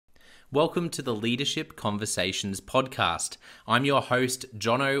Welcome to the Leadership Conversations podcast. I'm your host,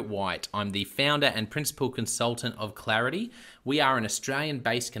 Jono White. I'm the founder and principal consultant of Clarity. We are an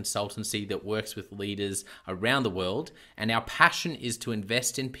Australian-based consultancy that works with leaders around the world, and our passion is to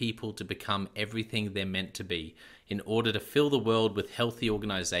invest in people to become everything they're meant to be in order to fill the world with healthy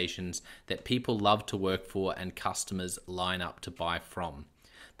organizations that people love to work for and customers line up to buy from.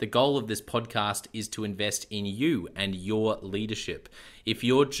 The goal of this podcast is to invest in you and your leadership. If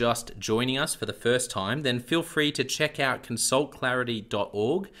you're just joining us for the first time, then feel free to check out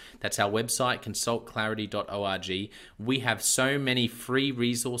consultclarity.org. That's our website, consultclarity.org. We have so many free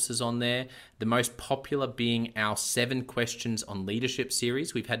resources on there, the most popular being our 7 Questions on Leadership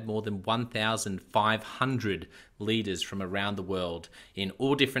series. We've had more than 1,500 leaders from around the world in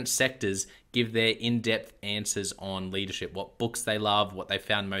all different sectors give their in-depth answers on leadership, what books they love, what they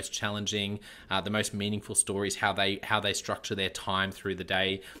found most challenging, the most meaningful stories, how they structure their time through the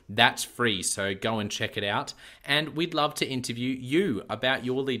day. That's free, so go and check it out. And we'd love to interview you about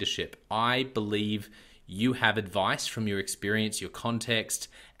your leadership. I believe you have advice from your experience, your context,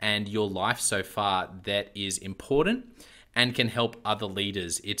 and your life so far that is important and can help other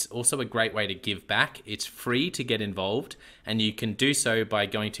leaders. It's also a great way to give back. It's free to get involved, and you can do so by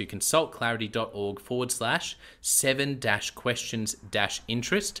going to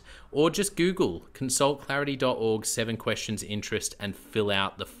consultclarity.org/7-questions-interest, or just Google consultclarity.org 7 questions interest and fill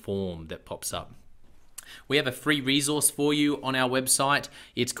out the form that pops up. We have a free resource for you on our website.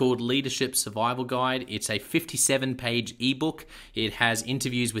 It's called Leadership Survival Guide. It's a 57-page ebook. It has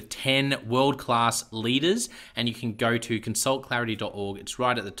interviews with 10 world-class leaders, and you can go to consultclarity.org. It's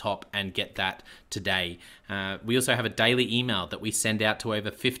right at the top, and get that today. We also have a daily email that we send out to over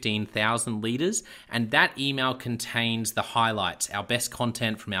 15,000 leaders, and that email contains the highlights, our best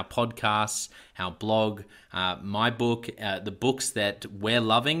content from our podcasts, our blog, my book, the books that we're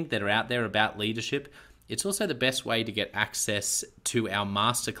loving that are out there about leadership. It's also the best way to get access to our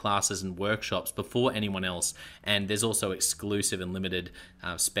masterclasses and workshops before anyone else. And there's also exclusive and limited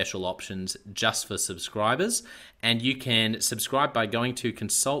special options just for subscribers. And you can subscribe by going to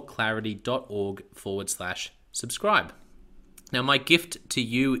consultclarity.org/subscribe. Now, my gift to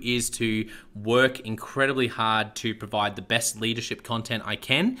you is to work incredibly hard to provide the best leadership content I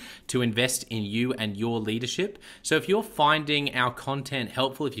can to invest in you and your leadership. So if you're finding our content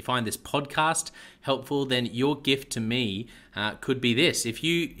helpful, if you find this podcast helpful, then your gift to me could be this. If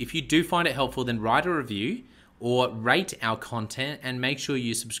you do find it helpful, then write a review or rate our content and make sure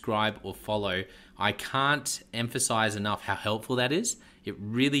you subscribe or follow. I can't emphasize enough how helpful that is. It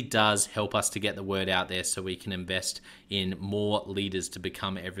really does help us to get the word out there so we can invest in more leaders to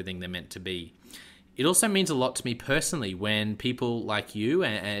become everything they're meant to be. It also means a lot to me personally when people like you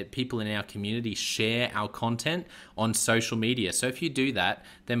and people in our community share our content on social media. So if you do that,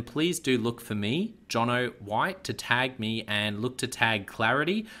 then please do look for me, Jono White, to tag me, and look to tag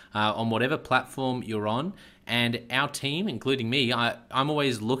Clarity on whatever platform you're on. And our team, including me, I'm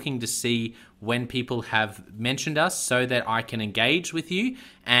always looking to see when people have mentioned us so that I can engage with you.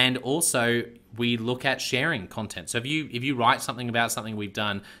 And also we look at sharing content. So if you write something about something we've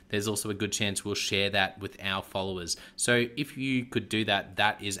done, there's also a good chance we'll share that with our followers. So if you could do that,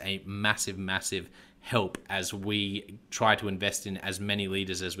 that is a massive, massive help as we try to invest in as many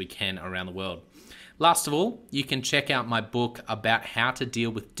leaders as we can around the world. Last of all, you can check out my book about how to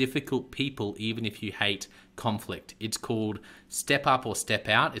deal with difficult people even if you hate conflict. It's called Step Up or Step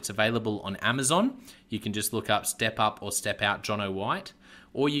Out. It's available on Amazon. You can just look up Step Up or Step Out Jono White,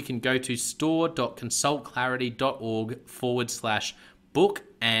 or you can go to store.consultclarity.org/book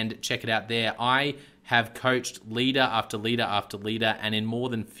and check it out there. I have coached leader after leader after leader, and in more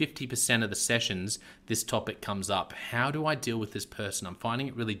than 50% of the sessions, this topic comes up. How do I deal with this person? I'm finding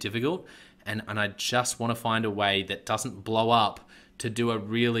it really difficult, and I just want to find a way that doesn't blow up to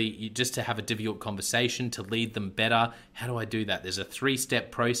just to have a difficult conversation, to lead them better. How do I do that? There's a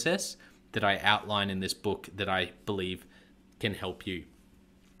 3-step process that I outline in this book that I believe can help you.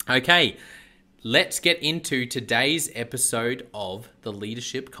 Okay, let's get into today's episode of the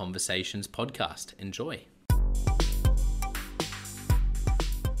Leadership Conversations podcast. Enjoy.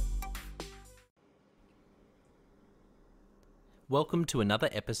 Welcome to another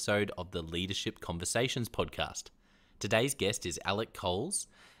episode of the Leadership Conversations podcast. Today's guest is Alec Coles.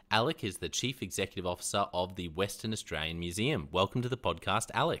 Alec is the Chief Executive Officer of the Western Australian Museum. Welcome to the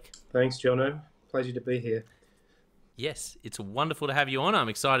podcast, Alec. Thanks, Jono. Pleasure to be here. Yes, it's wonderful to have you on. I'm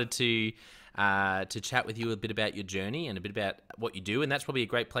excited to chat with you a bit about your journey and a bit about what you do, and that's probably a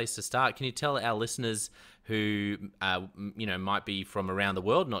great place to start. Can you tell our listeners who might be from around the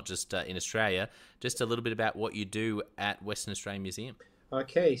world, not just in Australia, just a little bit about what you do at Western Australian Museum?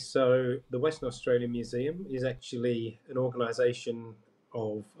 Okay, so the Western Australia Museum is actually an organisation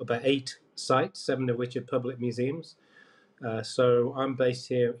of about 8 sites, 7 of which are public museums. So I'm based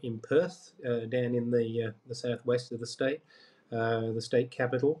here in Perth, down in the southwest of the state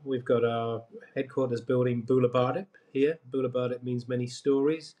capital. We've got our headquarters building Boolabardip here. Boolabardip means many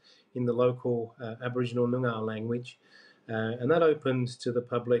stories in the local Aboriginal Noongar language. And that opened to the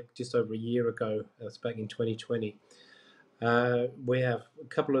public just over a year ago. That's back in 2020. We have a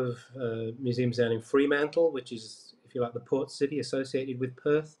couple of museums down in Fremantle, which is, if you like, the port city associated with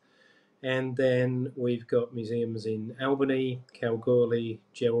Perth. And then we've got museums in Albany, Kalgoorlie,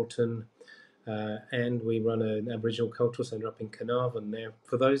 Geraldton, and we run an Aboriginal Cultural Centre up in Carnarvon. Now,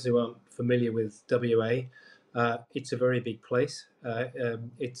 for those who aren't familiar with WA, it's a very big place.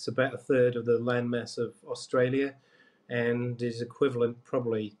 It's about a third of the landmass of Australia and is equivalent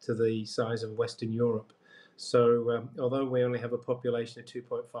probably to the size of Western Europe. So, although we only have a population of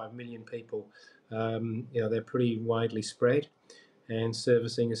 2.5 million people, they're pretty widely spread, and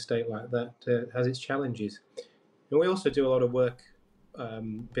servicing a state like that has its challenges. And we also do a lot of work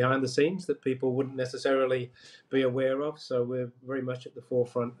behind the scenes that people wouldn't necessarily be aware of. So we're very much at the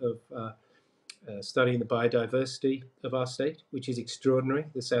forefront of studying the biodiversity of our state, which is extraordinary.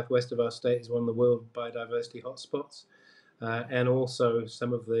 The southwest of our state is one of the world biodiversity hotspots, and also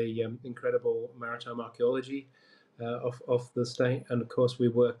some of the incredible maritime archaeology of the state. And of course, we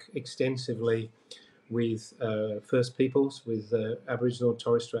work extensively with First Peoples, with Aboriginal and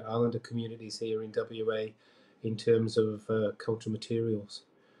Torres Strait Islander communities here in WA in terms of cultural materials.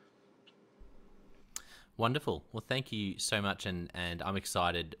 Wonderful. Well, thank you so much, and I'm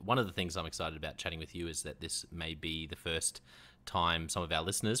excited. One of the things I'm excited about chatting with you is that this may be the first time some of our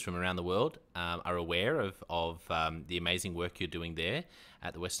listeners from around the world are aware of the amazing work you're doing there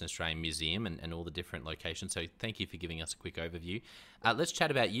at the Western Australian Museum and all the different locations. So thank you for giving us a quick overview. Let's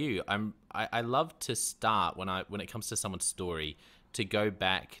chat about you. I love to start when it comes to someone's story to go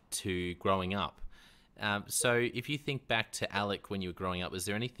back to growing up. So if you think back to Alec when you were growing up, is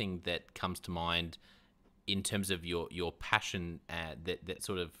there anything that comes to mind in terms of your passion that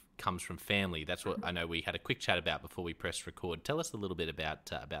sort of comes from family? That's what I know we had a quick chat about before we pressed record. Tell us a little bit about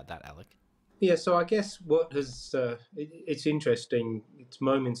that, Alec. Yeah, so I guess what has it's interesting. It's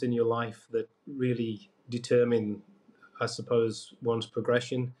moments in your life that really determine, I suppose, one's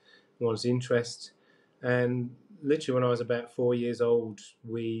progression, one's interests. And literally, when I was about 4 years old,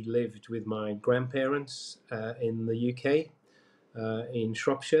 we lived with my grandparents in the UK, in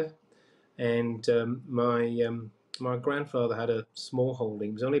Shropshire, and my grandfather had a small holding.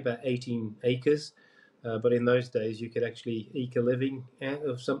 It was only about 18 acres, but in those days you could actually eke a living out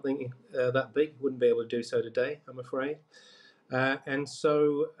of something that big. Wouldn't be able to do so today, I'm afraid. And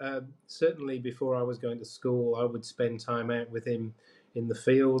so certainly before I was going to school, I would spend time out with him in the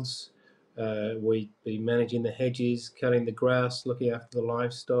fields. We'd be managing the hedges, cutting the grass, looking after the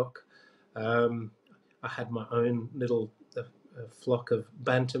livestock. I had my own little flock of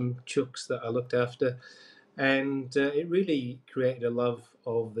bantam chooks that I looked after, and it really created a love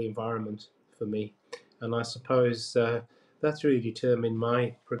of the environment for me. And I suppose that's really determined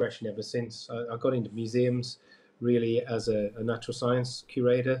my progression ever since. I got into museums really as a natural science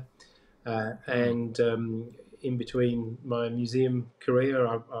curator, and in between my museum career,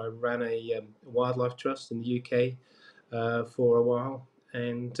 I ran a wildlife trust in the UK for a while,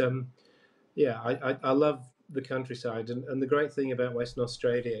 and I love the countryside, and the great thing about Western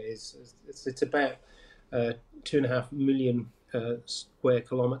Australia is it's about 2.5 million square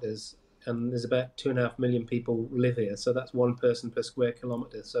kilometres, and there's about 2.5 million people live here. So that's one person per square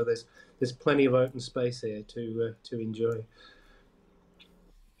kilometre. So there's plenty of open space here to enjoy.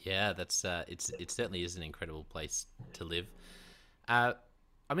 Yeah, that's it certainly is an incredible place to live. I'm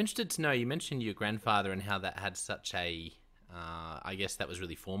interested to know, you mentioned your grandfather and how that had such a I guess that was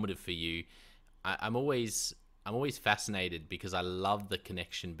really formative for you. I'm always fascinated because I love the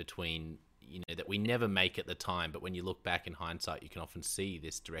connection between, that we never make at the time, but when you look back in hindsight, you can often see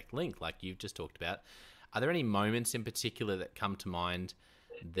this direct link, like you've just talked about. Are there any moments in particular that come to mind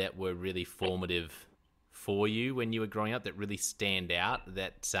that were really formative for you when you were growing up, that really stand out,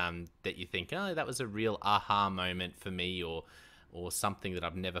 that that you think, oh, that was a real aha moment for me, or something that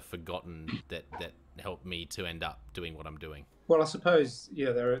I've never forgotten that helped me to end up doing what I'm doing? Well, I suppose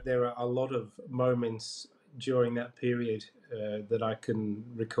there are a lot of moments during that period that I can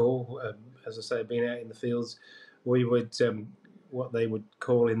recall. As I say, being out in the fields, we would what they would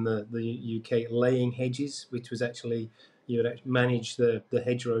call in the UK laying hedges, which was actually you would manage the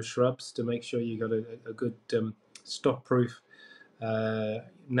hedgerow shrubs to make sure you got a good stock-proof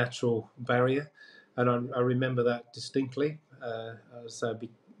natural barrier. And I remember that distinctly. So I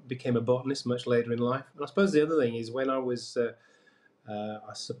became a botanist much later in life. And I suppose the other thing is when I was,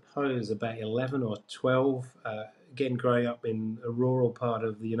 I suppose, about 11 or 12, again, growing up in a rural part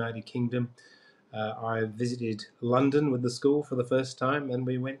of the United Kingdom, I visited London with the school for the first time, and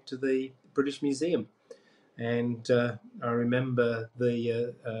we went to the British Museum. And I remember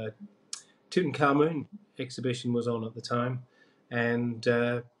the Tutankhamun exhibition was on at the time, and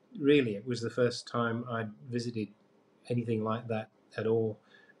really it was the first time I'd visited anything like that at all.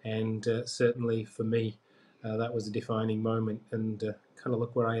 And certainly for me, that was a defining moment, and kind of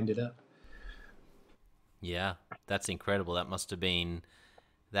look where I ended up. Yeah, that's incredible. That must have been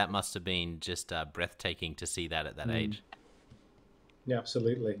just breathtaking to see that at that Mm. age. Yeah,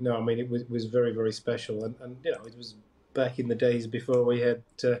 absolutely. No, I mean was very very special, and you know it was back in the days before we had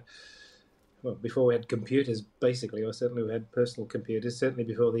well, before we had computers, basically, or certainly we had personal computers, certainly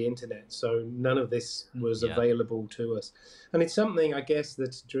before the internet. So none of this was Yeah, available to us. And it's something, I guess,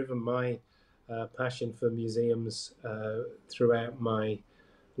 that's driven my passion for museums throughout my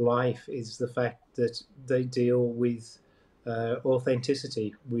life is the fact that they deal with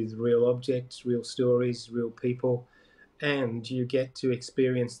authenticity, with real objects, real stories, real people, and you get to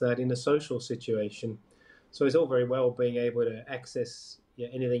experience that in a social situation. So it's all very well being able to access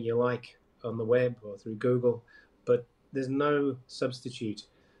anything you like on the web or through Google, but there's no substitute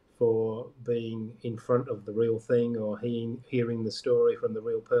for being in front of the real thing or hearing the story from the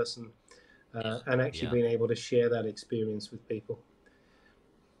real person and actually yeah. being able to share that experience with people.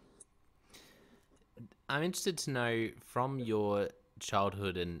 I'm interested to know from your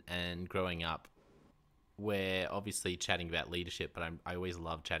childhood and growing up, we're obviously chatting about leadership, but I always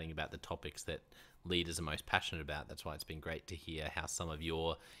love chatting about the topics that leaders are most passionate about. That's why it's been great to hear how some of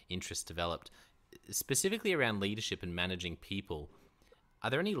your interests developed. Specifically around leadership and managing people,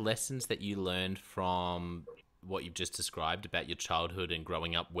 are there any lessons that you learned from what you've just described about your childhood and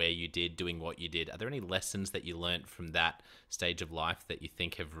growing up where you did, doing what you did? Are there any lessons that you learned from that stage of life that you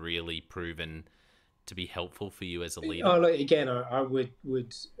think have really proven to be helpful for you as a leader? Oh, look, again, I would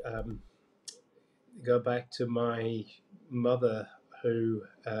go back to my mother who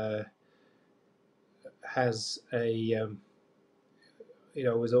has a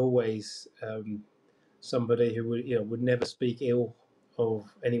was always somebody who would never speak ill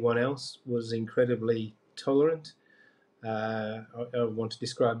of anyone else, was incredibly tolerant. I want to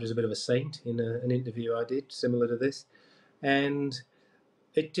describe her as a bit of a saint in an interview I did similar to this, and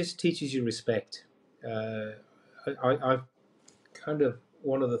it just teaches you respect. Uh, I've kind of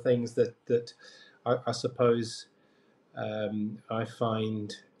one of the things that I suppose I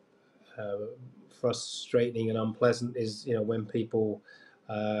find uh, frustrating and unpleasant is when people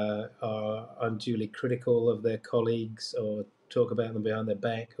are unduly critical of their colleagues or talk about them behind their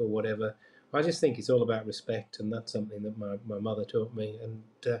back or whatever. I just think it's all about respect, and that's something that my mother taught me. And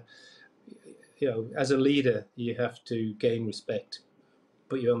as a leader, you have to gain respect,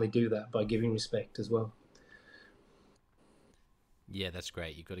 but you only do that by giving respect as well. Yeah, that's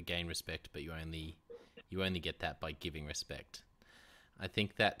great. You've got to gain respect, but you only get that by giving respect. I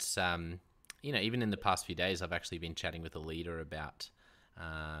think that's even in the past few days, I've actually been chatting with a leader about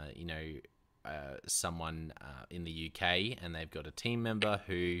someone in the UK, and they've got a team member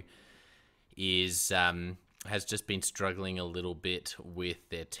who is has just been struggling a little bit with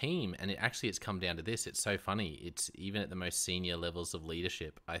their team, and it's come down to this. It's so funny. It's even at the most senior levels of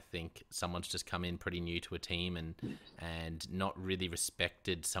leadership. I think someone's just come in pretty new to a team and not really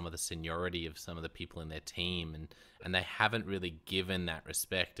respected some of the seniority of some of the people in their team, and they haven't really given that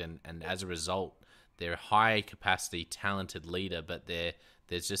respect, and as a result, they're a high capacity, talented leader, but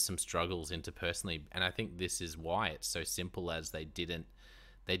there's just some struggles interpersonally, and I think this is why it's so simple as they didn't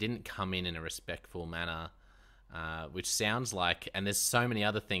come in a respectful manner, which sounds like, and there's so many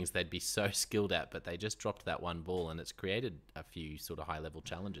other things they'd be so skilled at, but they just dropped that one ball, and it's created a few sort of high level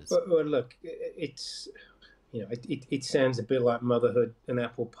challenges. Well, look, it's it sounds a bit like motherhood and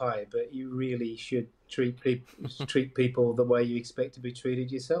apple pie, but you really should treat people the way you expect to be treated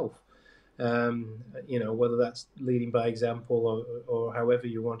yourself. Whether that's leading by example or however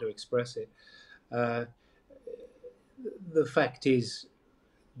you want to express it. Uh, the fact is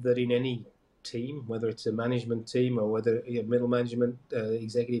that in any team, whether it's a management team or whether middle management,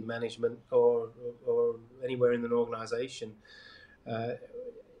 executive management, or anywhere in an organisation, uh,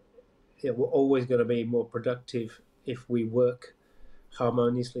 we're always going to be more productive if we work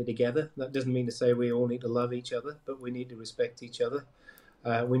harmoniously together. That doesn't mean to say we all need to love each other, but we need to respect each other.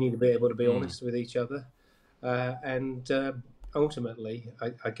 We need to be able to be Mm. honest with each other, and ultimately,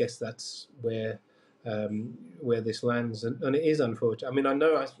 I guess that's where this lands, and it is unfortunate. I mean, I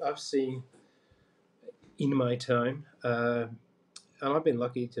know I've seen in my time. And I've been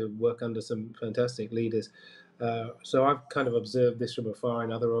lucky to work under some fantastic leaders. So I've kind of observed this from afar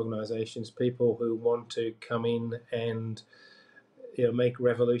in other organisations. People who want to come in and make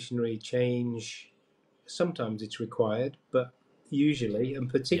revolutionary change. Sometimes it's required, but usually, and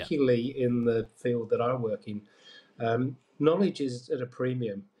Yeah. particularly in the field that I work in, knowledge is at a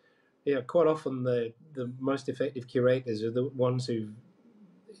premium. Quite often the most effective curators are the ones who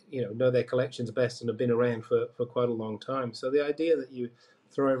know their collections best and have been around for quite a long time. So the idea that you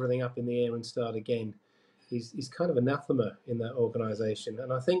throw everything up in the air and start again is kind of anathema in that organisation.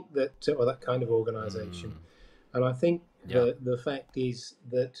 And I think that, or that kind of organisation. And I think Yeah. the fact is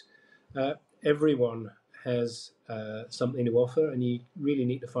that everyone has something to offer, and you really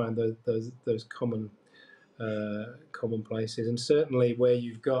need to find those common places. And certainly where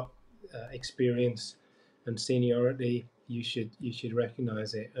you've got experience and seniority, you should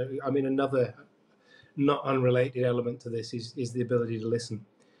recognise it. I mean, another not unrelated element to this is the ability to listen.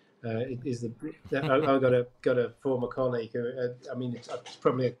 I got a former colleague who, I mean, it's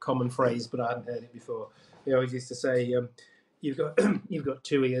probably a common phrase, but I hadn't heard it before. He always used to say, "You've got you've got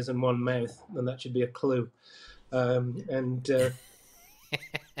two ears and one mouth, and that should be a clue." And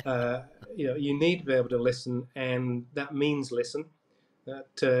you need to be able to listen, and that means listen.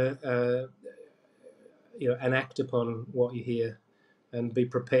 That and act upon what you hear, and be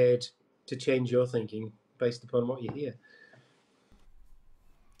prepared to change your thinking based upon what you hear.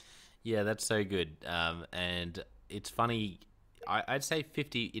 Yeah, that's so good. And it's funny. I'd say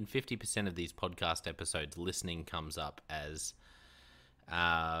 50% of these podcast episodes, listening comes up as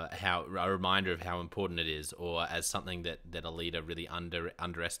how a reminder of how important it is, or as something that a leader really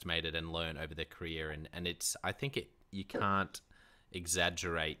underestimated and learned over their career. And it's, I think you can't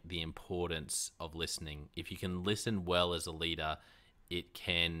exaggerate the importance of listening. If you can listen well as a leader, it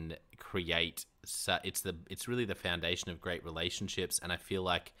can create. It's really the foundation of great relationships. And I feel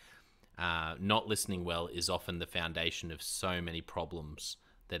like not listening well is often the foundation of so many problems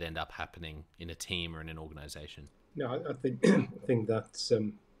that end up happening in a team or in an organization. No, I think I think that's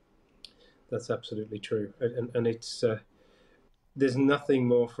absolutely true, and it's there's nothing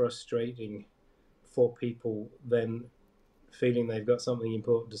more frustrating for people than feeling they've got something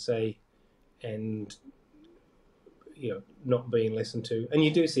important to say and not being listened to. And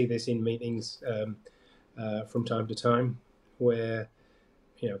you do see this in meetings from time to time, where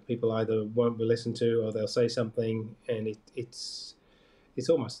people either won't be listened to, or they'll say something and it's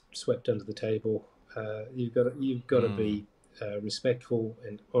almost swept under the table. You've got to be respectful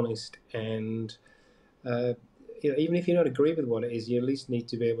and honest, and even if you don't agree with what it is, you at least need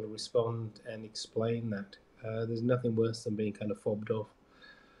to be able to respond and explain that. There's nothing worse than being kind of fobbed off.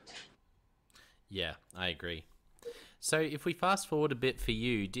 Yeah, I agree. So if we fast forward a bit for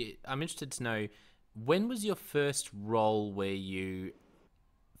you, I'm interested to know, when was your first role where you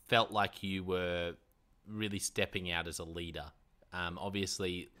felt like you were really stepping out as a leader?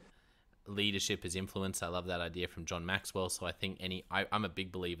 Obviously, leadership is influence. I love that idea from John Maxwell. So I think I'm a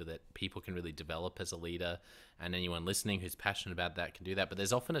big believer that people can really develop as a leader, and anyone listening who's passionate about that can do that. But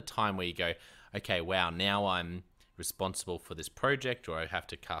there's often a time where you go, okay, wow, now I'm responsible for this project, or I have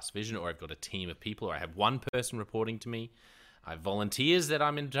to cast vision, or I've got a team of people, or I have one person reporting to me. I have volunteers that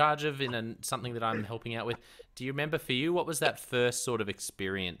I'm in charge of in something that I'm helping out with. Do you remember, for you, what was that first sort of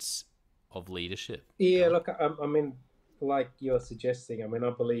experience of leadership? Yeah, look, I mean, like you're suggesting, I mean,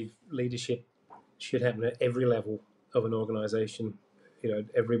 I believe leadership should happen at every level of an organisation.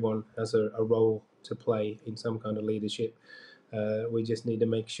 Everyone has a role to play in some kind of leadership. We just need to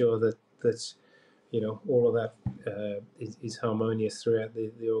make sure that all of that is harmonious throughout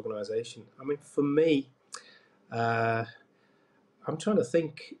the organisation. I mean, for me, I'm trying to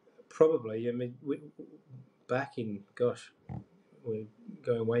think. Probably, I mean, back in, gosh, we're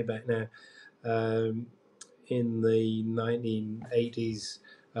going way back now. In the 1980s,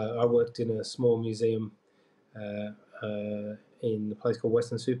 I worked in a small museum in a place called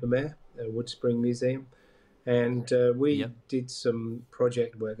Western-super-Mare, Woodspring Museum, and we did some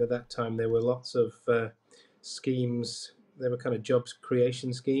project work. At that time, there were lots of schemes. There were kind of jobs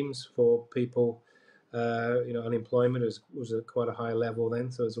creation schemes for people. Unemployment was at quite a high level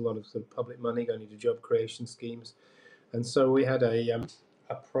then, so there's a lot of sort of public money going into job creation schemes. And so we had a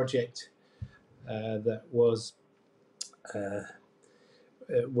project that was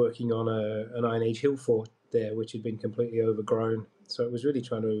working on an Iron Age hill fort there, which had been completely overgrown. So it was really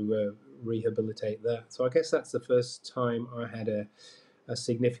trying to rehabilitate that. So I guess that's the first time I had a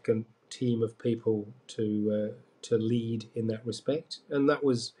significant team of people to lead in that respect, and that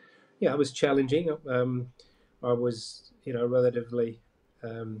was, it was challenging. I was, relatively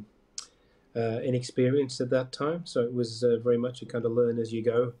inexperienced at that time, so it was very much a kind of learn as you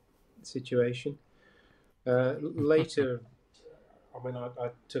go situation. Later, I mean, I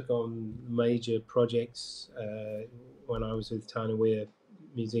took on major projects when I was with Tyne and Wear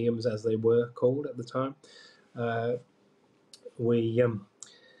Museums, as they were called at the time. Uh, we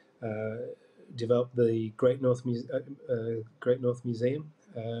uh, developed the Great North Museum,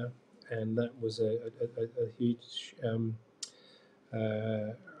 and that was a huge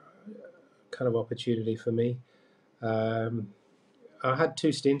uh, kind of opportunity for me. Um, I had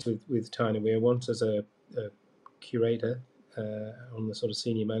two stints with Tyne and Wear, once as a curator on the sort of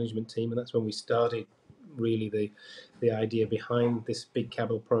senior management team, and that's when we started really the idea behind this big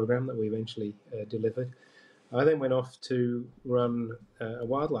capital program that we eventually delivered. I then went off to run a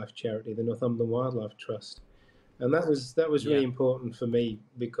wildlife charity, the Northumberland Wildlife Trust, and that was really Yeah. important for me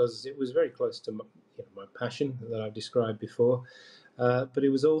because it was very close to my passion that I've described before. But it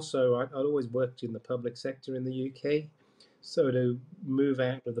was also I'd always worked in the public sector in the UK, so to move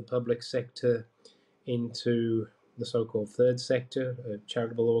out of the public sector into the so-called third sector, a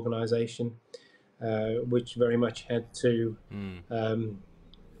charitable organisation, which very much had to Mm. um,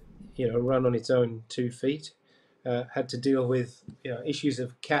 run on its own 2 feet. Had to deal with issues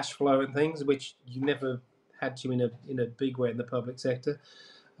of cash flow and things, which you never had to in a big way in the public sector,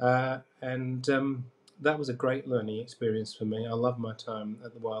 and that was a great learning experience for me. I loved my time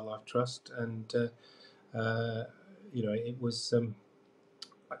at the Wildlife Trust, and it was.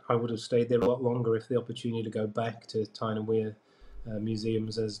 I would have stayed there a lot longer if the opportunity to go back to Tyne and Wear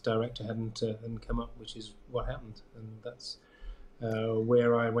museums as director hadn't come up, which is what happened, and that's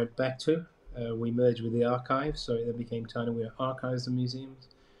where I went back to. We merged with the archives, so it then became Tyne and Wear Archives and Museums.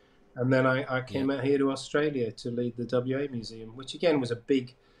 And then I Yeah. came out here to Australia to lead the WA Museum, which again was a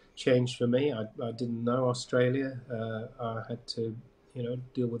big change for me. I didn't know Australia. I had to,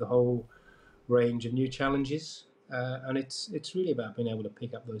 deal with a whole range of new challenges, and it's really about being able to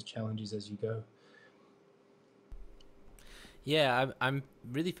pick up those challenges as you go. Yeah, I'm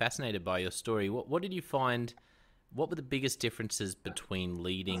really fascinated by your story. What did you find? What were the biggest differences between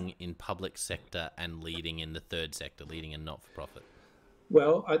leading in public sector and leading in the third sector, leading in not for profit?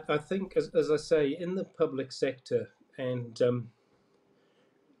 Well, I think, as I say, in the public sector, and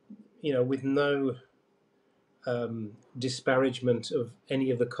with no disparagement of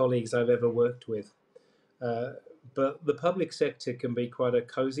any of the colleagues I've ever worked with, uh, but the public sector can be quite a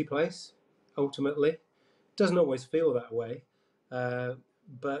cozy place. Ultimately, it doesn't always feel that way, uh,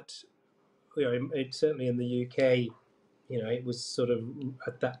 but certainly in the UK, it was sort of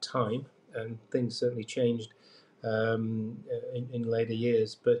at that time, and things certainly changed in later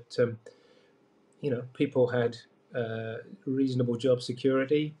years. But people had reasonable job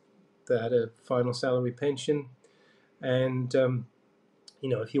security. They had a final salary pension, and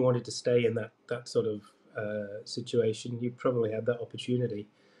if you wanted to stay in that sort of situation, you probably had that opportunity.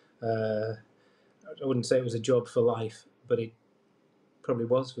 Uh, I wouldn't say it was a job for life, but it probably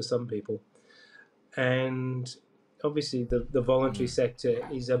was for some people. And obviously, the voluntary Mm. sector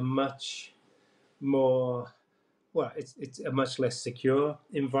is a much more it's a much less secure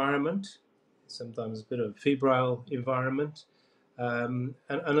environment. Sometimes a bit of a febrile environment. And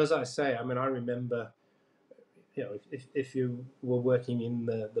as I say, I mean, I remember, if you were working in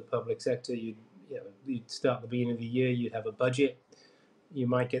the public sector, you'd start at the beginning of the year, you'd have a budget. You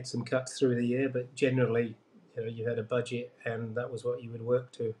might get some cuts through the year, but generally, you had a budget, and that was what you would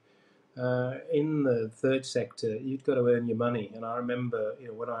work to. In the third sector, you'd got to earn your money. And I remember,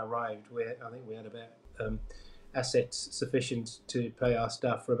 when I arrived, I think we had about assets sufficient to pay our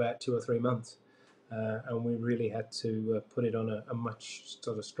staff for about 2 or 3 months. And we really had to put it on a much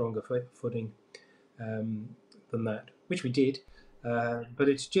sort of stronger footing um, than that, which we did. But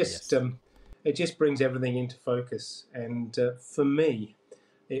Yes. it just brings everything into focus. And for me,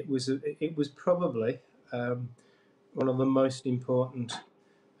 it was probably um, one of the most important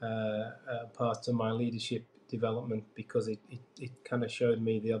parts of my leadership development, because it kind of showed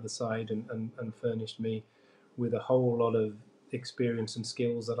me the other side, and furnished me with a whole lot of experience and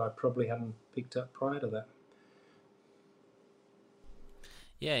skills that I probably hadn't picked up prior to that.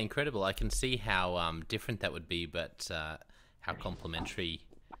 Yeah, incredible. I can see how different that would be, but how complementary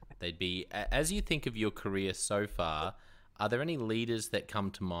they'd be. As you think of your career so far, are there any leaders that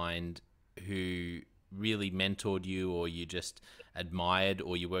come to mind who really mentored you, or you just admired,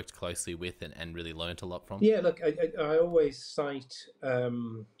 or you worked closely with and really learnt a lot from? Yeah, look, I always cite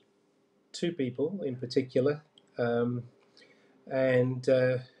two people in particular, um, and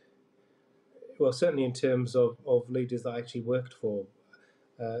well, certainly in terms of leaders that I actually worked for.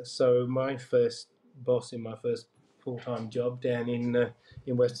 So my first boss in my first full-time job down in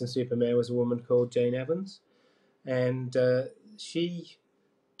Western-super-Mare was a woman called Jane Evans, and she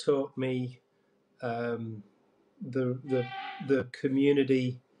taught me the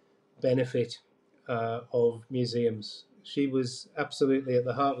community benefit of museums. She was absolutely at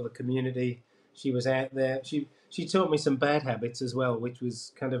the heart of the community. She was out there. She taught me some bad habits as well, which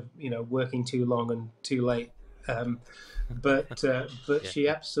was kind of working too long and too late. But she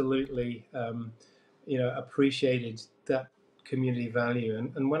absolutely appreciated that community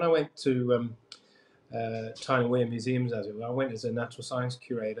value. And when I went to Tyne and Wear Museums, as it were, I went as a natural science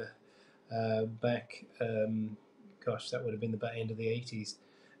curator back. Gosh, that would have been the back end of the 80s,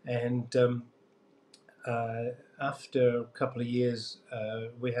 and after a couple of years,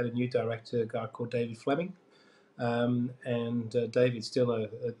 we had a new director, a guy called David Fleming, and David's still a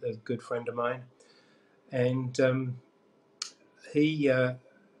good friend of mine, and he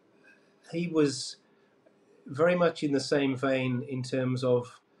was very much in the same vein in terms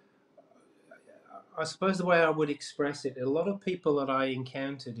of, I suppose the way I would express it, a lot of people that I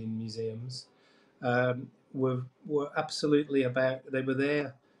encountered in museums were absolutely they were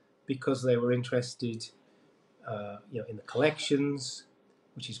there because they were interested in the collections,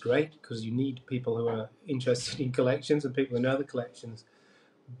 which is great because you need people who are interested in collections and people who know the collections.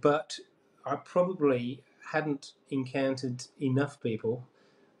 But I probably hadn't encountered enough people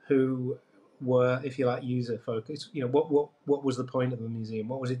who were, if you like, user focused. What was the point of the museum?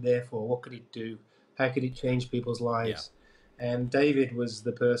 What was it there for? What could it do? How could it change people's lives? Yeah. And David was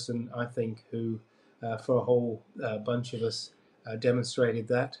the person, I think, who, for a whole bunch of us, demonstrated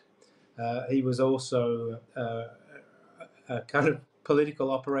that. He was also a kind of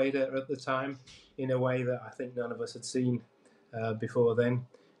political operator at the time in a way that I think none of us had seen before then.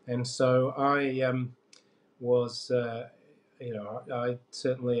 And so I was, I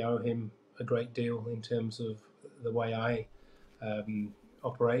certainly owe him a great deal in terms of the way I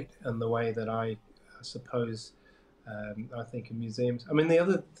operate and the way that I suppose I think of museums. I mean, the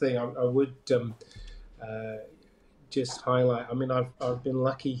other thing I would just highlight, I mean, I've been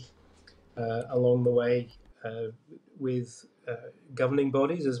lucky along the way with governing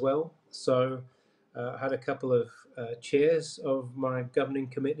bodies as well. So I had a couple of chairs of my governing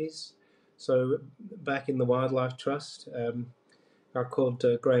committees. So back in the Wildlife Trust, I called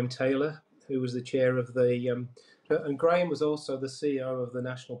Graham Taylor, who was the chair of the... and Graham was also the CEO of the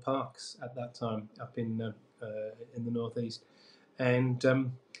national parks at that time up in the northeast. And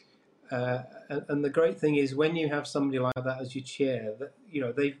the great thing is when you have somebody like that as your chair, that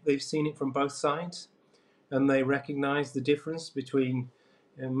they've seen it from both sides, and they recognise the difference between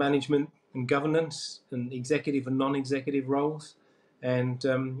management and governance and executive and non-executive roles. And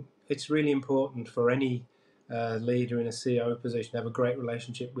it's really important for any leader in a CEO position to have a great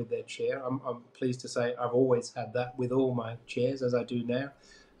relationship with their chair. I'm pleased to say I've always had that with all my chairs, as I do now,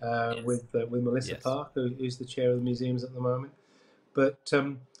 yes. with Melissa yes. Park, who's the chair of the museums at the moment. But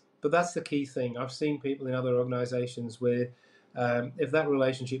that's the key thing. I've seen people in other organisations where if that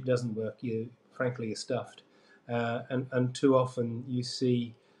relationship doesn't work, frankly, you're stuffed. And too often you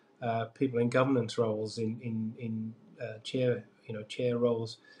see people in governance roles, in chair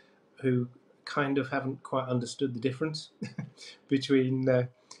roles, who kind of haven't quite understood the difference between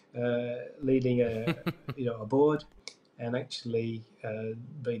leading a board and actually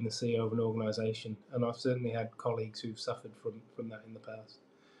being the CEO of an organisation. And I've certainly had colleagues who've suffered from that in the past.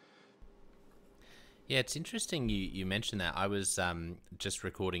 Yeah, it's interesting you mentioned that. I was just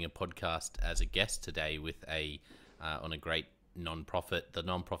recording a podcast as a guest today with on a great non-profit, the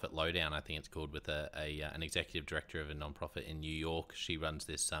Non-Profit Lowdown, I think it's called, with an executive director of a non-profit in New York. She runs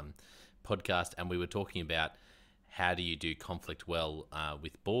this podcast, and we were talking about how do you do conflict well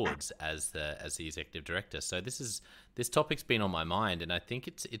with boards as the executive director. So this topic's been on my mind, and I think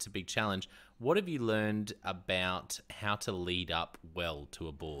it's a big challenge. What have you learned about how to lead up well to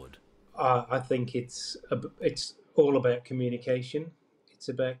a board? I think it's all about communication. It's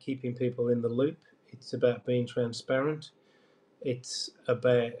about keeping people in the loop. It's about being transparent. It's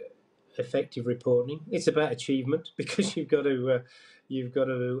about effective reporting. It's about achievement, because you've got to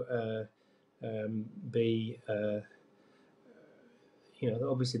be.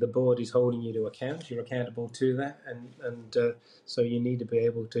 Obviously the board is holding you to account. You're accountable to that, and so you need to be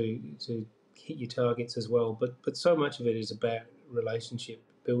able to hit your targets as well. But so much of it is about relationship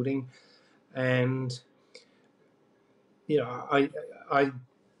building, and I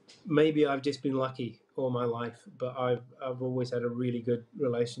maybe I've just been lucky all my life, but I've always had a really good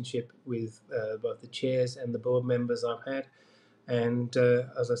relationship with both the chairs and the board members I've had, and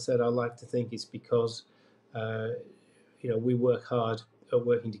as I said, I like to think it's because we work hard at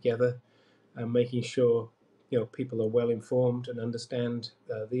working together and making sure people are well informed and understand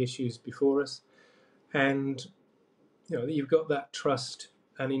the issues before us, and you've got that trust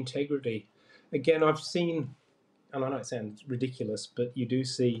and integrity. Again, I've seen, and I know it sounds ridiculous, but you do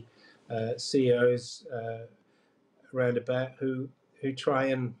see CEOs around about who try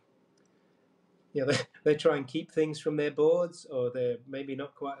and they try and keep things from their boards, or they're maybe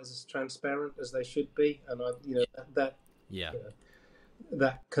not quite as transparent as they should be, and that Yeah.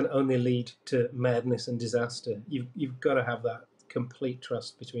 that can only lead to madness and disaster. You've got to have that complete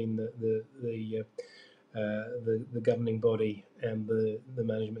trust between the governing body and the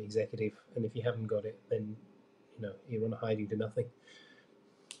management executive, and if you haven't got it, then you're on hiding to nothing.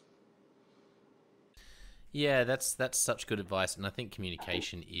 Yeah, that's such good advice, and I think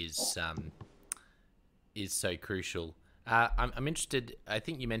communication is so crucial. I'm interested. I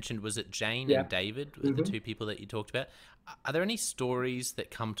think you mentioned, was it Jane Yeah. and David, were the two people that you talked about? Are there any stories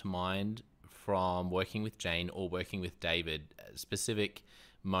that come to mind from working with Jane or working with David? Specific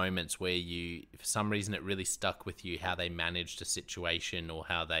moments where you, for some reason, it really stuck with you, how they managed a situation or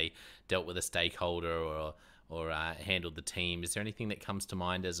how they dealt with a stakeholder or handled the team. Is there anything that comes to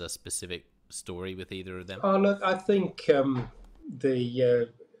mind as a specific story with either of them? Oh, look, I think the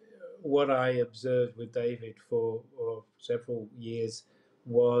what I observed with David for several years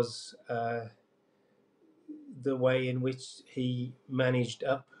was the way in which he managed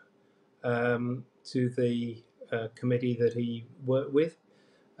up to the committee that he worked with,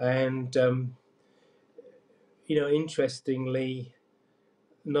 and interestingly,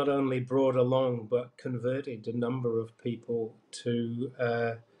 not only brought along but converted a number of people to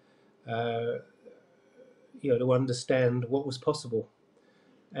to understand what was possible,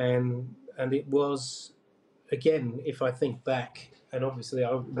 and it was, again, if I think back, and obviously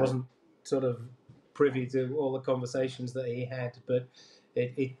I wasn't sort of privy to all the conversations that he had, but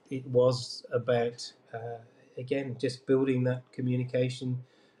it was about again just building that communication,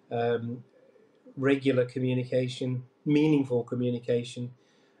 regular communication, meaningful communication,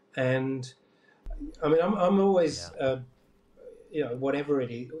 and I mean I'm always Yeah. whatever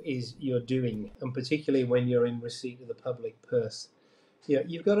it is you're doing, and particularly when you're in receipt of the public purse,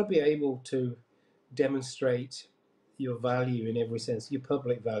 you've got to be able to demonstrate your value in every sense, your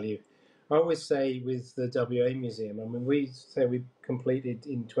public value. I always say with the WA Museum, I mean, we say we completed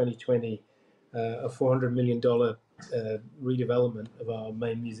in 2020 a $400 million redevelopment of our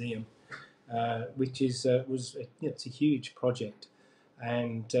main museum, which was it's a huge project,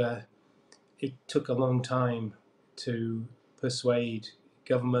 and it took a long time to persuade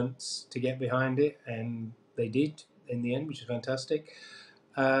governments to get behind it, and they did in the end, which is fantastic.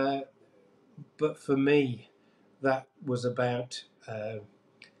 But for me, that was about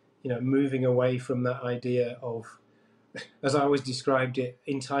moving away from that idea of, as I always described it,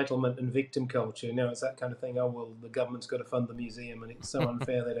 entitlement and victim culture. It's that kind of thing. Oh well, the government's got to fund the museum, and it's so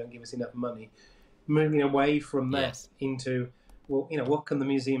unfair they don't give us enough money. Moving away from that Yes. into, well, what can the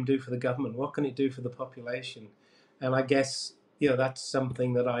museum do for the government? What can it do for the population? And I guess that's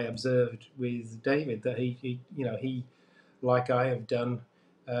something that I observed with David, that he like I have done,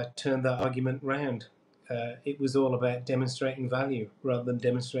 turned that argument round. It was all about demonstrating value rather than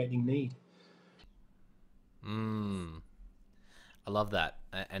demonstrating need. Mm, I love that,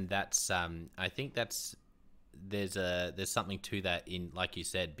 and that's I think that's there's something to that in, like you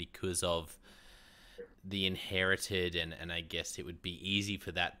said, because of the inherited, and I guess it would be easy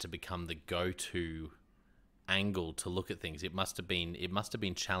for that to become the go-to angle to look at things. It must have been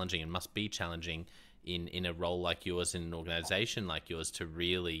challenging, and must be challenging in a role like yours, in an organization like yours, to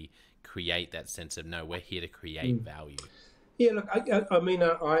really create that sense of, no, we're here to create value. Yeah, look, I mean,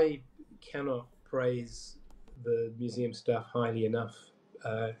 I cannot praise the museum staff highly enough.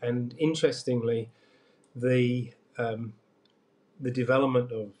 And interestingly, the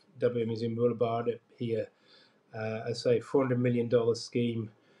development of WA Museum Boulevard here, I say $400 million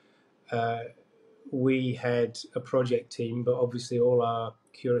scheme. We had a project team, but obviously all our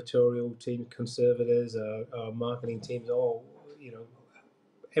curatorial team, conservators, our marketing teams, all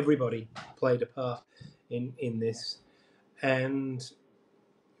everybody played a part in this, and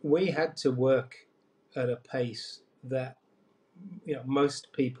we had to work at a pace that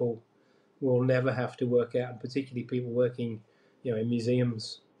most people will never have to work out, and particularly people working in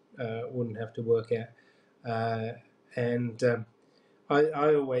museums wouldn't have to work out. And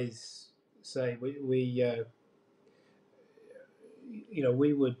I always say we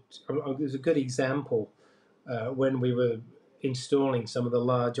we would. There's a good example when we were installing some of the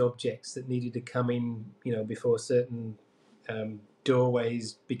large objects that needed to come in, before certain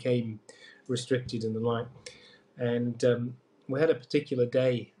doorways became restricted and the like. And we had a particular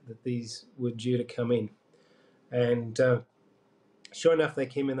day that these were due to come in, And sure enough, they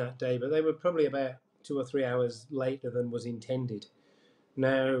came in that day, but they were probably about 2 or 3 hours later than was intended.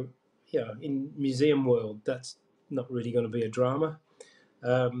 Now, in museum world, that's not really going to be a drama,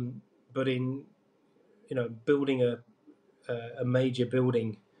 but in building a major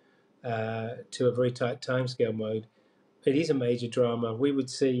building to a very tight timescale mode, it is a major drama. We would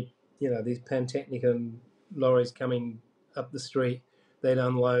see, these Pantechnicon lorries coming up the street. They'd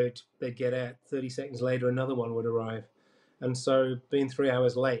unload, they'd get out. 30 seconds later, another one would arrive. And so being 3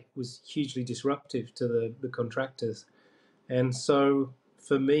 hours late was hugely disruptive to the contractors. And so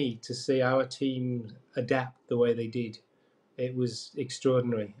for me to see our team adapt the way they did, it was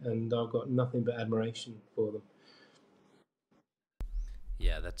extraordinary. And I've got nothing but admiration for them.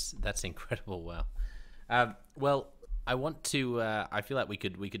 Yeah, that's incredible. Wow. Well, I want to. I feel like we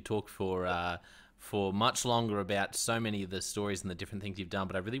could talk for much longer about so many of the stories and the different things you've done.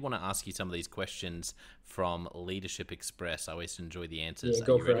 But I really want to ask you some of these questions from Leadership Express. I always enjoy the answers. Yeah,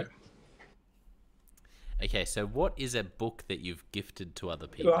 go for it. Okay, so what is a book that you've gifted to other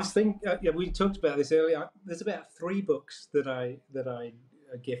people? Well, I think we talked about this earlier. There's about 3 books that I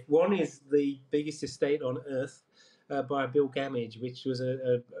gift. One is The Biggest Estate on Earth by Bill Gammage, which was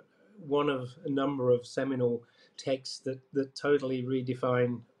one of a number of seminal texts that totally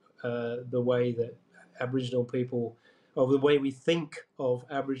redefine the way that Aboriginal people, or the way we think of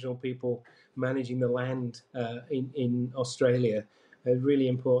Aboriginal people managing the land in Australia. A really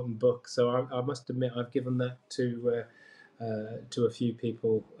important book. So I must admit I've given that to a few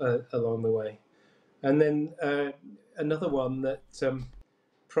people along the way. And then another one that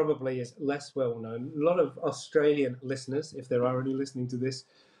probably is less well known. A lot of Australian listeners, if there are any listening to this,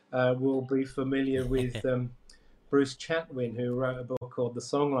 will be familiar with Bruce Chatwin, who wrote a book called The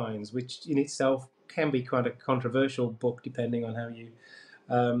Songlines, which in itself can be quite a controversial book depending on how you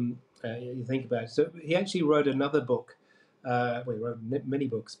think about it. So he actually wrote another book. He wrote many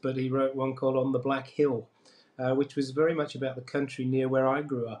books, but he wrote one called On the Black Hill, which was very much about the country near where I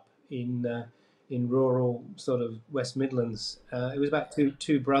grew up in rural sort of West Midlands. It was about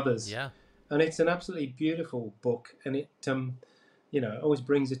two brothers, Yeah. and it's an absolutely beautiful book, and it always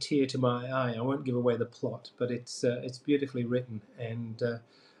brings a tear to my eye. I won't give away the plot, but it's beautifully written, and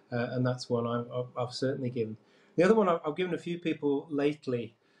that's one I've certainly given. The other one I've given a few people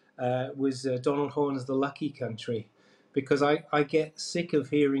lately was Donald Horne's The Lucky Country, because I get sick of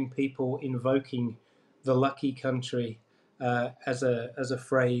hearing people invoking the lucky country as a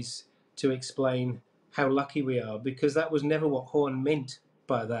phrase to explain how lucky we are, because that was never what Horne meant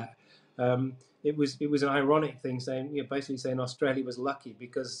by that. It was an ironic thing, saying basically saying Australia was lucky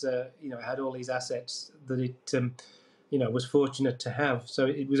because it had all these assets that it was fortunate to have. So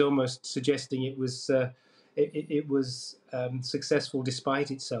it was almost suggesting it was successful despite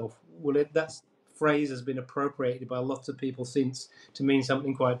itself. Well, that's phrase has been appropriated by lots of people since to mean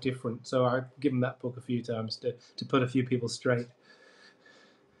something quite different. So I've given that book a few times to put a few people straight.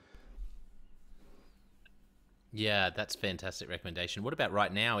 Yeah, that's a fantastic recommendation. What about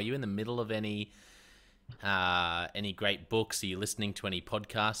right now? Are you in the middle of any great books? Are you listening to any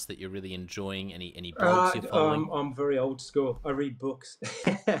podcasts that you're really enjoying? Any blogs you're following? I'm very old school. I read books,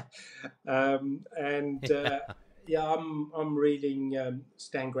 I'm reading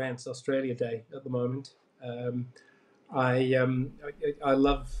Stan Grant's Australia Day at the moment. I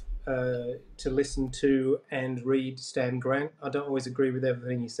love to listen to and read Stan Grant. I don't always agree with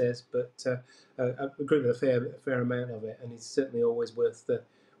everything he says, but I agree with a fair amount of it, and it's certainly always worth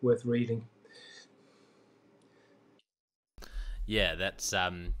reading. Yeah, that's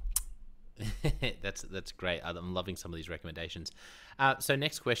that's great. I'm loving some of these recommendations. So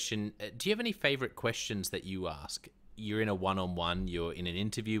next question, do you have any favorite questions that you ask? You're in a one-on-one, you're in an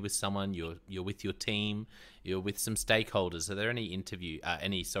interview with someone, you're with your team, you're with some stakeholders. Are there any any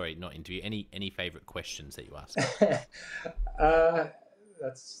favorite questions that you ask?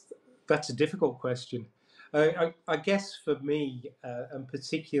 That's a difficult question. I guess for me, and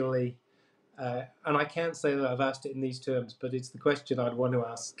particularly, and I can't say that I've asked it in these terms, but it's the question I'd want to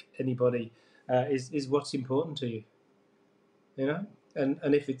ask anybody: is what's important to you?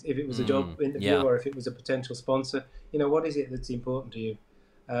 And if it was a job interview, or if it was a potential sponsor, what is it that's important to you?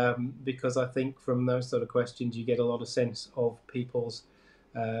 Because I think from those sort of questions you get a lot of sense of people's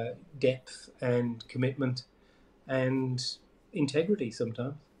depth and commitment and integrity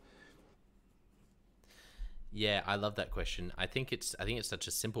sometimes. Yeah, I love that question. I think it's such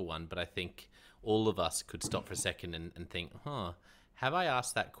a simple one, but I think all of us could stop for a second and think, have I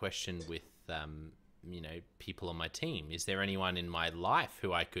asked that question with people on my team? Is there anyone in my life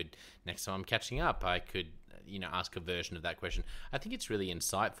who I could, next time I'm catching up, I could ask a version of that question. I think it's really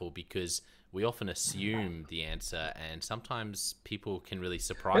insightful because we often assume the answer, and sometimes people can really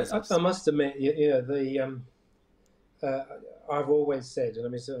surprise us. I must admit, I've always said, and I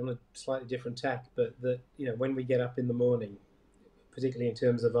mean it's on a slightly different tack, but that when we get up in the morning, particularly in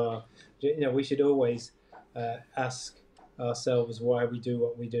terms of we should always ask ourselves why we do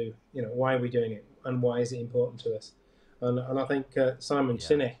what we do. Why are we doing it, and why is it important to us? And I think Simon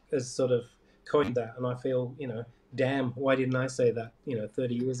Sinek has sort of coined that, and I feel damn, why didn't I say that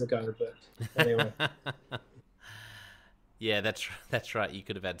 30 years ago? But anyway. Yeah, that's right. You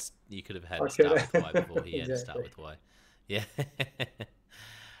could have had I start with why before he had to start Exactly. with why. Yeah.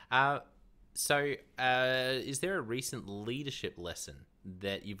 So, is there a recent leadership lesson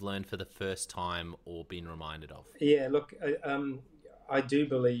that you've learned for the first time or been reminded of? Yeah, look, I do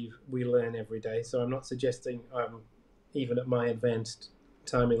believe we learn every day. So I'm not suggesting even at my advanced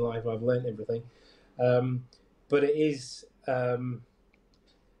time in life I've learned everything, but it is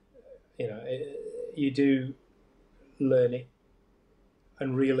you do learn it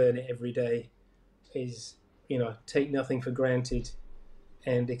and relearn it every day. Is take nothing for granted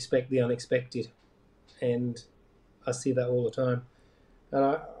and expect the unexpected, and I see that all the time. And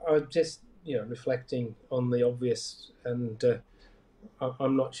I just reflecting on the obvious, and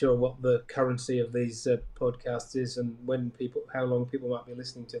I'm not sure what the currency of these podcasts is and how long people might be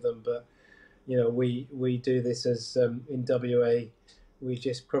listening to them, but we do this as in WA, we're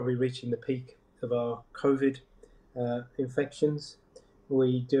just probably reaching the peak of our COVID infections.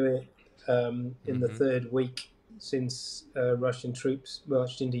 We do it in the third week since Russian troops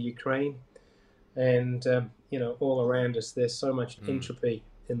marched into Ukraine, and all around us there's so much entropy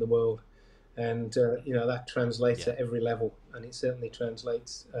in the world, and that translates at every level, and it certainly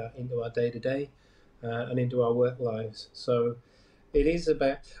translates into our day-to-day and into our work lives. So it is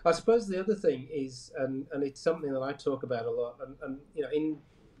about, I suppose the other thing is, and it's something that I talk about a lot, and in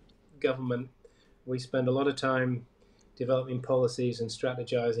government we spend a lot of time developing policies and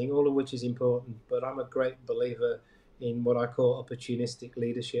strategizing, all of which is important, but I'm a great believer in what I call opportunistic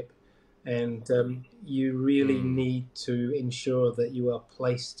leadership. And you really need to ensure that you are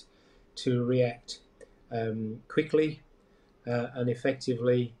placed to react quickly and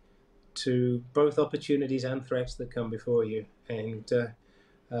effectively to both opportunities and threats that come before you. And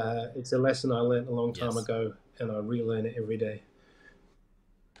it's a lesson I learned a long time ago, and I relearn it every day.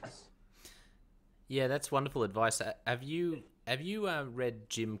 Yeah, that's wonderful advice. Have you read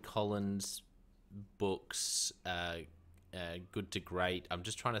Jim Collins' books, Good to Great? I'm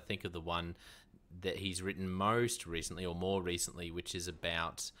just trying to think of the one that he's written most recently or more recently, which is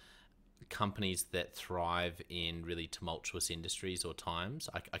about companies that thrive in really tumultuous industries or times.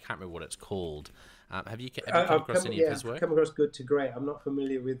 I can't remember what it's called. Have you come across any of his work? I've come across Good to Great. I'm not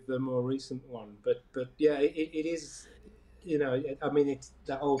familiar with the more recent one, but yeah, it is. I mean, it's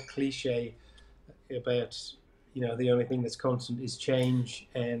that old cliche about the only thing that's constant is change,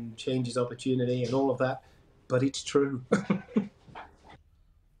 and change is opportunity, and all of that. But it's true.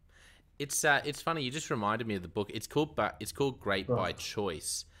 It's funny. You just reminded me of the book. It's called Great by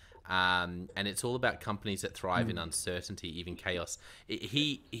Choice, and it's all about companies that thrive in uncertainty, even chaos.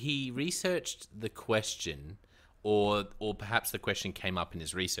 He researched the question, or perhaps the question came up in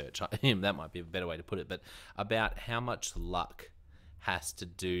his research. That might be a better way to put it. But about how much luck has to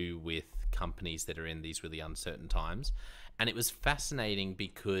do with companies that are in these really uncertain times, and it was fascinating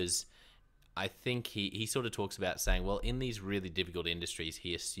because I think he sort of talks about saying, well, in these really difficult industries,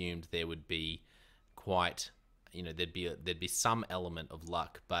 he assumed there would be there'd be some element of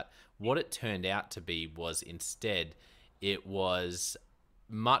luck, but what it turned out to be was instead it was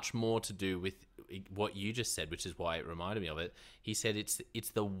much more to do with what you just said, which is why it reminded me of it. He said it's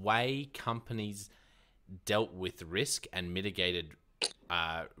the way companies dealt with risk and mitigated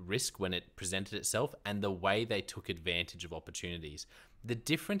risk when it presented itself, and the way they took advantage of opportunities. The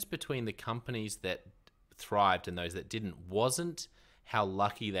difference between the companies that thrived and those that didn't wasn't how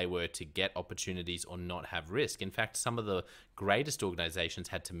lucky they were to get opportunities or not have risk. In fact, some of the greatest organizations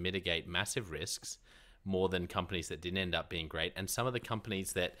had to mitigate massive risks more than companies that didn't end up being great. And some of the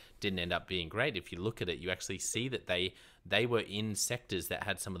companies that didn't end up being great, if you look at it, you actually see that they were in sectors that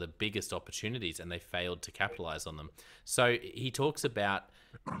had some of the biggest opportunities and they failed to capitalize on them. So he talks about,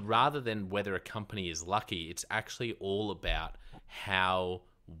 rather than whether a company is lucky, it's actually all about how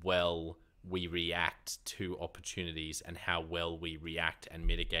well we react to opportunities and how well we react and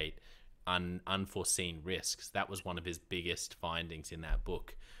mitigate unforeseen risks. That was one of his biggest findings in that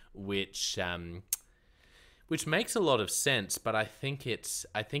book, which Which makes a lot of sense, but I think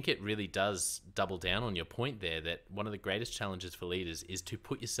it really does double down on your point there that one of the greatest challenges for leaders is to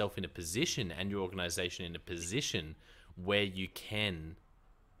put yourself in a position and your organization in a position where you can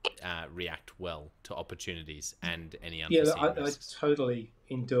react well to opportunities and any Yeah, unforeseen I risks. totally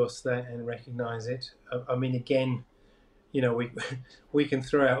endorse that and recognize it. I mean, again, we we can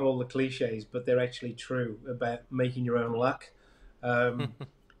throw out all the cliches, but they're actually true about making your own luck. Um,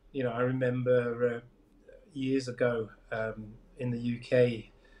 I remember years ago in the UK,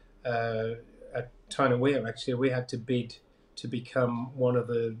 at Tainawea, actually, we had to bid to become one of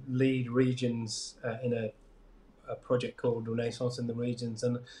the lead regions in a project called Renaissance in the Regions,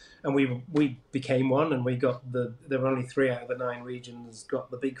 and we became one, and we got there were only 3 out of the 9 regions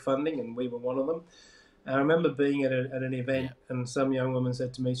got the big funding, and we were one of them. And I remember being at an event, Yeah. and some young woman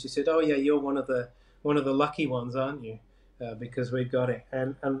said to me, she said, "Oh yeah, you're one of the lucky ones, aren't you? Because we got it."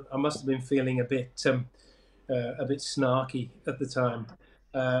 And I must have been feeling a bit snarky at the time.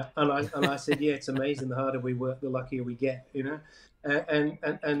 And I said, "Yeah, it's amazing. The harder we work, the luckier we get, you know." And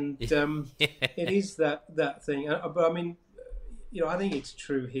it Yeah. is that thing. But I mean, I think it's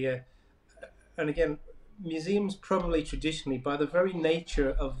true here. And again, museums probably traditionally, by the very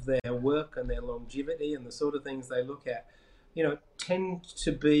nature of their work and their longevity and the sort of things they look at, tend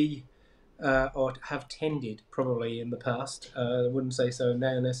to be or have tended probably in the past. I wouldn't say so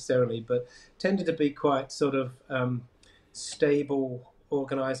now necessarily, but tended to be quite sort of stable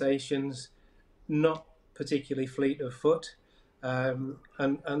organisations, not particularly fleet of foot, and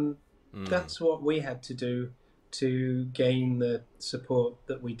Mm. that's what we had to do to gain the support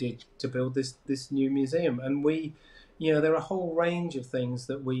that we did to build this new museum. And there are a whole range of things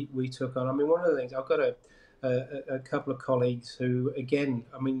that we took on. I mean, one of the things, I've got a couple of colleagues who, again,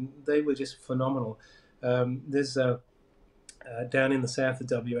 I mean, they were just phenomenal. There's down in the south of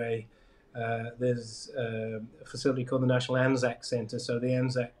WA. There's a facility called the National Anzac Centre. So the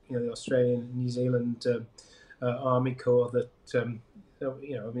Anzac, the Australian New Zealand Army Corps. I mean,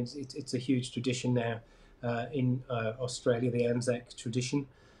 it's a huge tradition now in Australia, the Anzac tradition.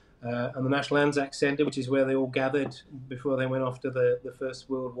 And the National Anzac Centre, which is where they all gathered before they went off to the First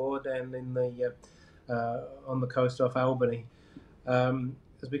World War down in on the coast off Albany,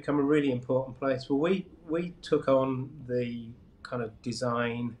 has become a really important place. Well, we took on the kind of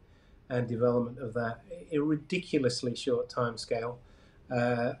design and development of that in a ridiculously short time scale,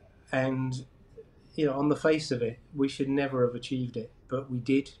 and on the face of it, we should never have achieved it, but we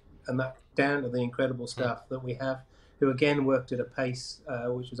did, and that down to the incredible staff that we have, who again worked at a pace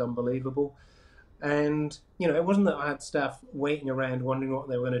which was unbelievable. And it wasn't that I had staff waiting around wondering what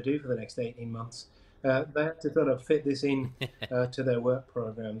they were going to do for the next 18 months. They had to sort of fit this in to their work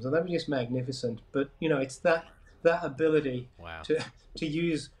programs, and that was just magnificent. But it's that ability Wow. to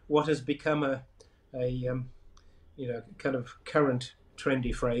use what has become a kind of current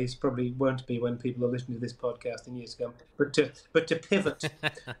trendy phrase. Probably won't be when people are listening to this podcast in years to come. But to pivot,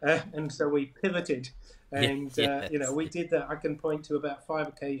 and so we pivoted, Yeah. and Yes. we did that. I can point to about 5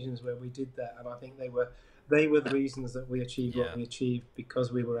 occasions where we did that, and I think they were the reasons that we achieved what Yeah. we achieved,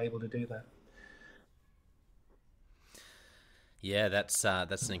 because we were able to do that. Yeah, that's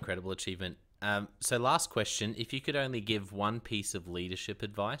an incredible achievement. So last question, if you could only give one piece of leadership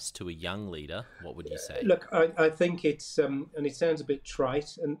advice to a young leader, what would you say? Look, I think it's and it sounds a bit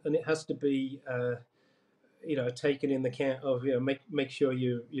trite, and it has to be taken in the account of make sure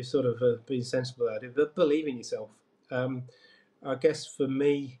you sort of being sensible about it, but believe in yourself. Um, I guess for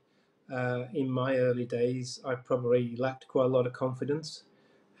me, in my early days, I probably lacked quite a lot of confidence,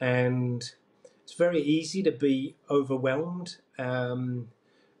 and it's very easy to be overwhelmed.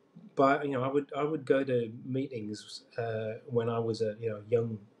 But I would go to meetings when I was a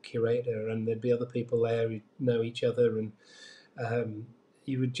young curator, and there'd be other people there who know each other, and um,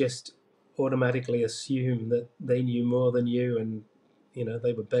 you would just automatically assume that they knew more than you, and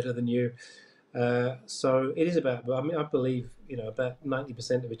they were better than you. So it is about. I mean, I believe about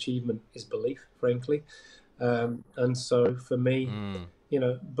 90% of achievement is belief, frankly. And so for me,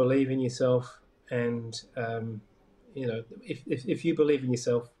 Mm, believe in yourself, and if you believe in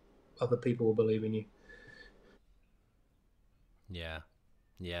yourself, other people will believe in you. yeah.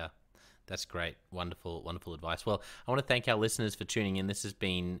 Yeah. That's great. Wonderful, wonderful advice. Well, I want to thank our listeners for tuning in. This has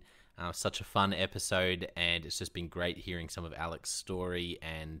been such a fun episode, and it's just been great hearing some of Alec's story.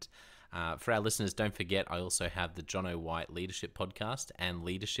 And for our listeners, don't forget, I also have the John O. White Leadership Podcast and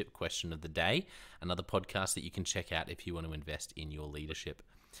Leadership Question of the Day, another podcast that you can check out if you want to invest in your leadership.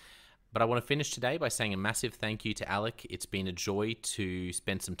 But I want to finish today by saying a massive thank you to Alec. It's been a joy to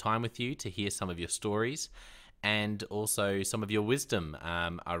spend some time with you, to hear some of your stories, and also some of your wisdom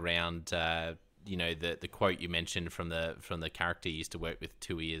around the quote you mentioned from the character you used to work with,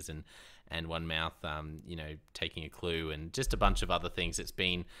 2 ears and one mouth, taking a clue, and just a bunch of other things. It's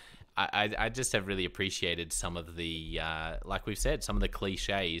been, I just have really appreciated some of the, like we've said, some of the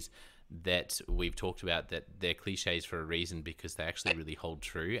cliches that we've talked about, that they're cliches for a reason, because they actually really hold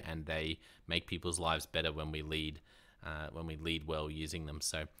true, and they make people's lives better when we lead well using them.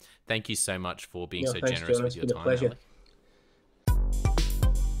 So thank you so much for being so thanks, generous John. with your It's been a time, pleasure. Alec.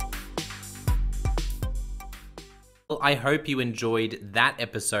 Well, I hope you enjoyed that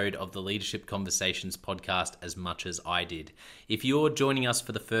episode of the Leadership Conversations podcast as much as I did. If you're joining us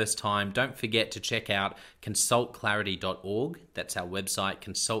for the first time, don't forget to check out consultclarity.org. That's our website,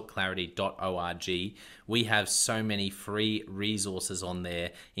 consultclarity.org. We have so many free resources on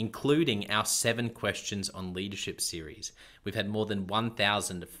there, including our 7 Questions on Leadership series. We've had more than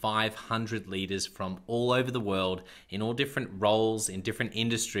 1,500 leaders from all over the world in all different roles, in different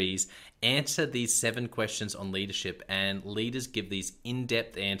industries, answer these 7 questions on leadership, and leaders give these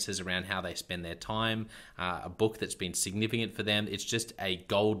in-depth answers around how they spend their time, a book that's been significant for them. It's just a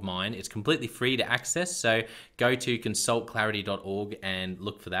gold mine. It's completely free to access, so go to consultclarity.org and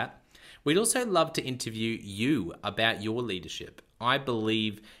look for that. We'd also love to interview you about your leadership. I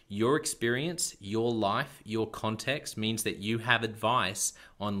believe your experience, your life, your context means that you have advice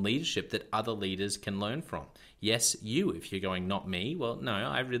on leadership that other leaders can learn from. Yes, you, if you're going, not me. Well, no,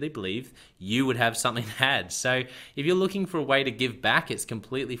 I really believe you would have something to add. So if you're looking for a way to give back, it's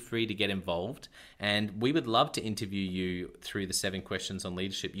completely free to get involved. And we would love to interview you through the 7 Questions on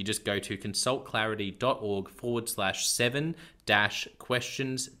Leadership. You just go to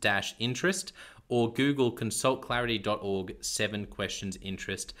consultclarity.org/7-questions-interest, or Google consultclarity.org 7 questions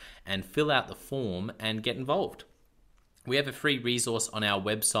interest and fill out the form and get involved. We have a free resource on our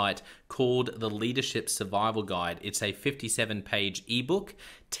website called the Leadership Survival Guide. It's a 57-page ebook,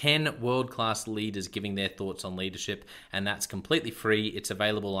 10 world-class leaders giving their thoughts on leadership, and that's completely free. It's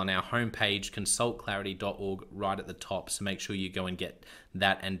available on our homepage, consultclarity.org, right at the top, so make sure you go and get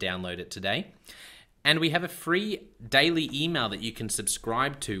that and download it today. And we have a free daily email that you can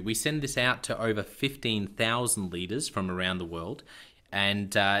subscribe to. We send this out to over 15,000 leaders from around the world.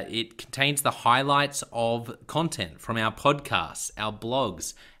 And it contains the highlights of content from our podcasts, our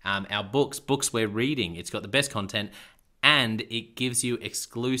blogs, our books we're reading. It's got the best content, and it gives you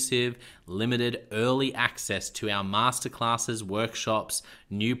exclusive, limited, early access to our masterclasses, workshops,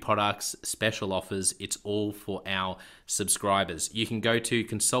 new products, special offers. It's all for our subscribers. You can go to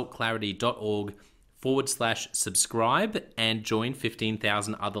consultclarity.org/subscribe and join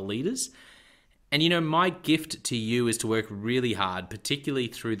 15,000 other leaders. And my gift to you is to work really hard, particularly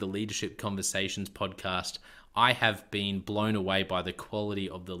through the Leadership Conversations podcast. I have been blown away by the quality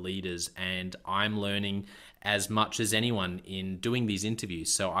of the leaders, and I'm learning as much as anyone in doing these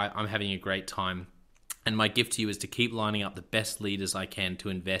interviews. So I'm having a great time. And my gift to you is to keep lining up the best leaders I can to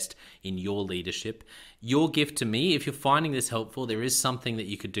invest in your leadership. Your gift to me, if you're finding this helpful, there is something that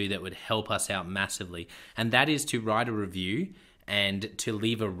you could do that would help us out massively. And that is to write a review and to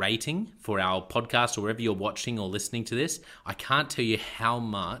leave a rating for our podcast or wherever you're watching or listening to this. I can't tell you how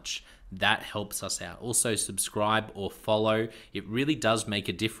much that helps us out. Also, subscribe or follow. It really does make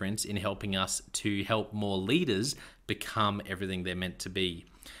a difference in helping us to help more leaders become everything they're meant to be.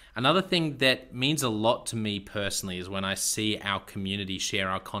 Another thing that means a lot to me personally is when I see our community share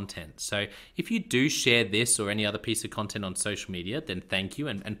our content. So if you do share this or any other piece of content on social media, then thank you,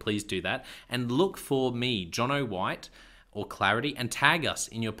 and please do that. And look for me, John O'White, or Clarity, and tag us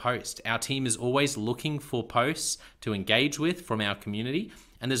in your post. Our team is always looking for posts to engage with from our community,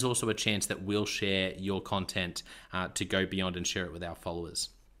 and there's also a chance that we'll share your content to go beyond and share it with our followers.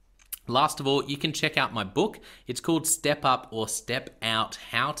 Last of all, you can check out my book. It's called Step Up or Step Out: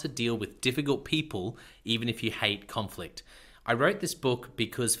 How to Deal with Difficult People Even If You Hate Conflict. I wrote this book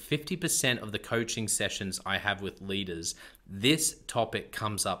because 50% of the coaching sessions I have with leaders, this topic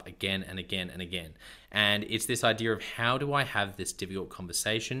comes up again and again and again. And it's this idea of, how do I have this difficult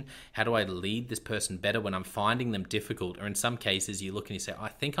conversation? How do I lead this person better when I'm finding them difficult? Or in some cases, you look and you say, I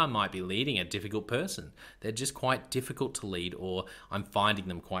think I might be leading a difficult person. They're just quite difficult to lead, or I'm finding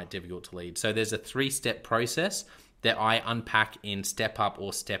them quite difficult to lead. So there's a 3-step process that I unpack in Step Up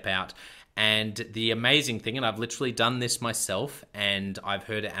or Step Out. And the amazing thing, and I've literally done this myself, and I've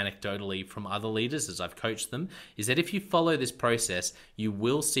heard it anecdotally from other leaders as I've coached them, is that if you follow this process, you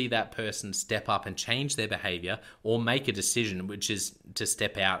will see that person step up and change their behavior or make a decision, which is to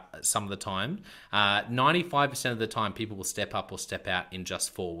step out some of the time. 95% of the time, people will step up or step out in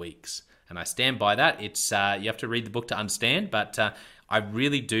just 4 weeks. And I stand by that. It's you have to read the book to understand, but I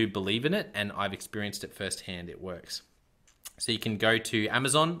really do believe in it, and I've experienced it firsthand. It works. So you can go to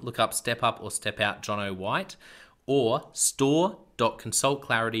Amazon, look up Step Up or Step Out John O. White, or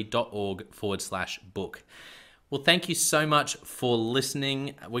store.consultclarity.org/book. Well, thank you so much for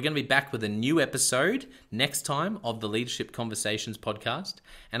listening. We're going to be back with a new episode next time of the Leadership Conversations podcast.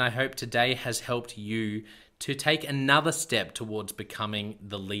 And I hope today has helped you to take another step towards becoming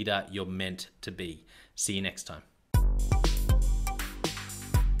the leader you're meant to be. See you next time.